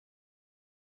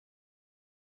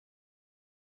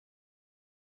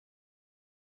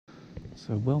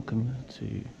So welcome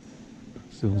to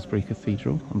Salisbury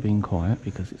Cathedral. I'm being quiet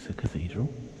because it's a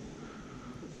cathedral.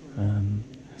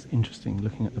 It's interesting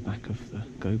looking at the back of the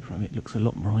GoPro. It looks a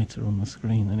lot brighter on the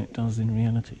screen than it does in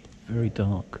reality. Very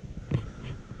dark.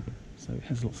 So it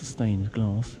has lots of stained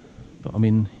glass. But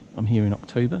I'm here in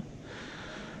October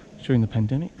during the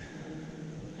pandemic,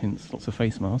 hence lots of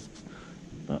face masks.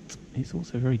 But it's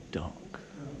also very dark.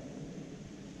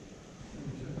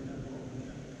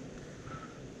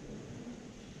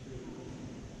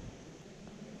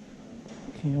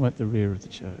 I'm at the rear of the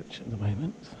church at the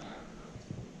moment.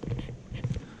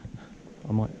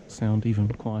 I might sound even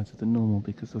quieter than normal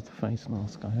because of the face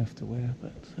mask I have to wear,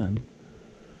 but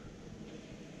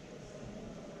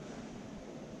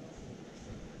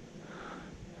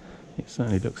it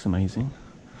certainly looks amazing.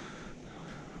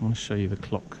 I want to show you the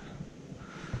clock,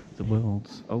 the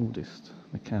world's oldest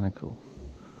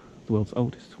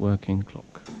working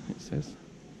clock, it says.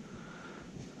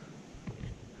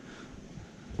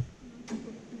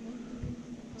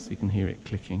 So you can hear it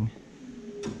clicking.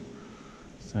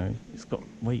 So it's got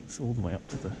weights all the way up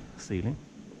to the ceiling.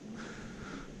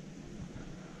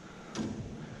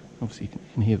 Obviously you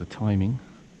can hear the timing.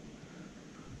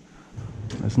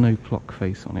 There's no clock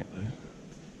face on it though,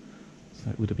 so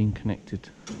it would have been connected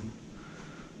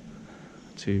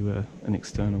to an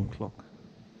external clock.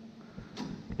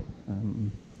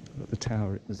 But the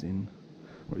tower it was in,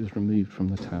 or it was removed from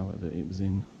the tower that it was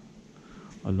in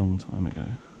a long time ago.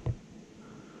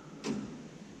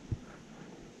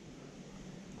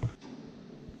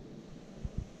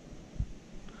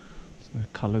 The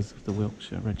colours of the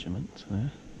Wiltshire Regiment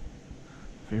there,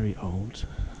 very old.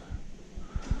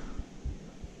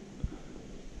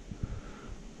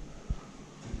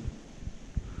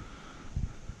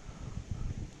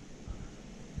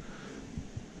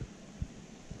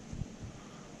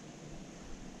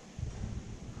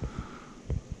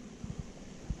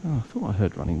 Oh, I thought I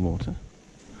heard running water.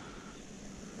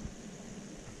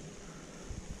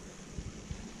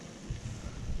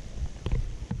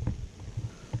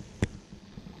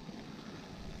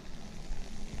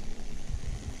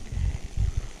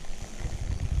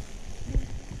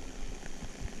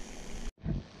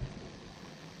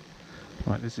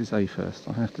 Right, this is a first,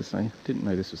 I have to say. Didn't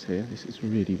know this was here. This is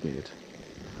really weird.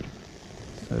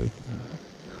 So,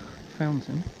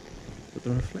 fountain, but the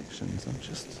reflections are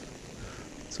just,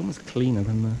 it's almost cleaner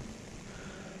than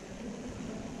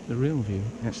the real view.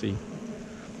 Actually,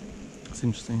 it's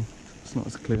interesting. It's not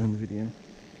as clear in the video.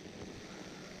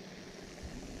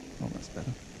 Oh, that's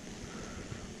better.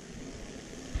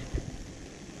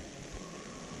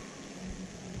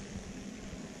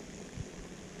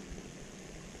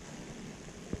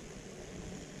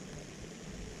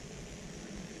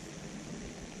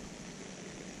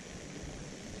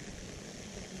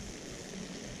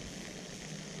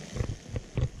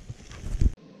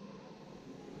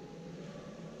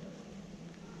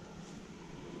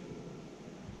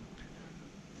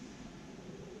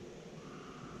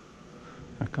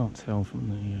 I can't tell from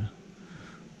the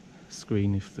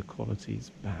screen if the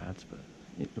quality's bad, but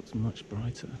it looks much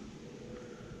brighter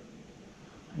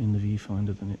in the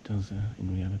viewfinder than it does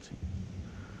in reality.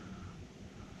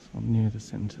 So I'm near the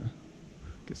centre.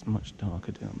 It gets much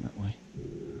darker down that way.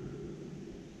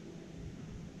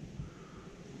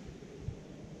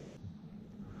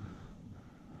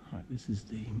 Right, this is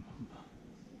the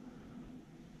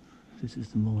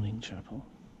morning chapel.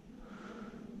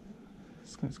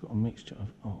 It's got a mixture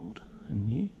of old and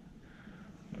new.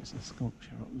 There's a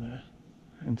sculpture up there,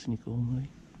 Anthony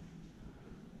Gormley.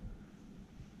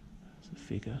 There's a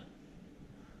figure.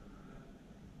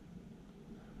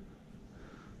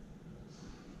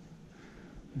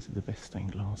 These are the best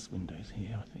stained glass windows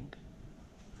here, I think.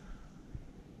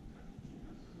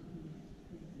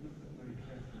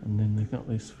 And then they've got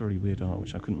this very weird art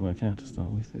which I couldn't work out to start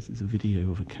with. This is a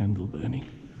video of a candle burning.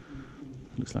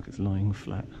 It looks like it's lying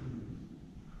flat.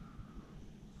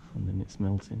 And then it's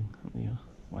melting, and the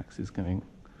wax is going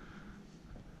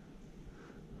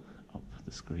up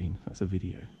the screen. That's a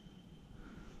video.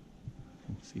 You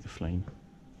can see the flame.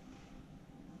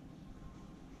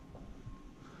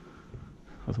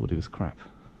 I thought it was crap,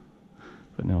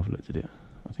 but now I've looked at it,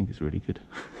 I think it's really good.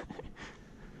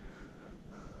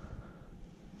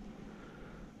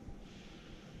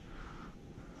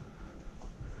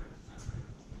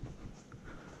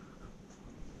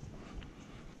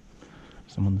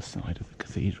 So I'm on the side of the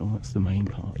cathedral, that's the main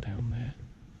part down there.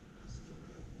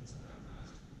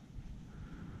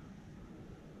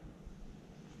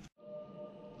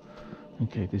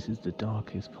 Okay, this is the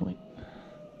darkest point.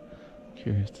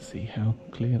 Curious to see how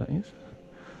clear that is.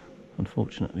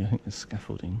 Unfortunately, I think there's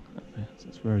scaffolding up there, so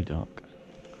it's very dark.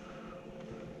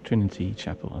 Trinity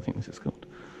Chapel, I think this is called.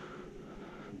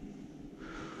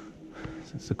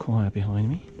 So it's the choir behind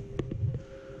me.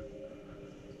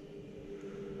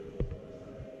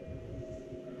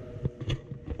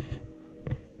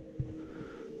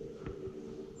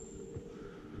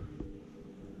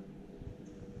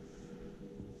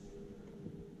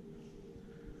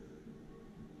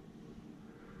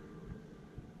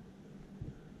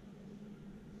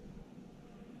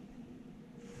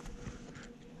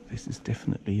 This is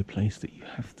definitely a place that you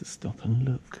have to stop and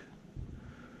look.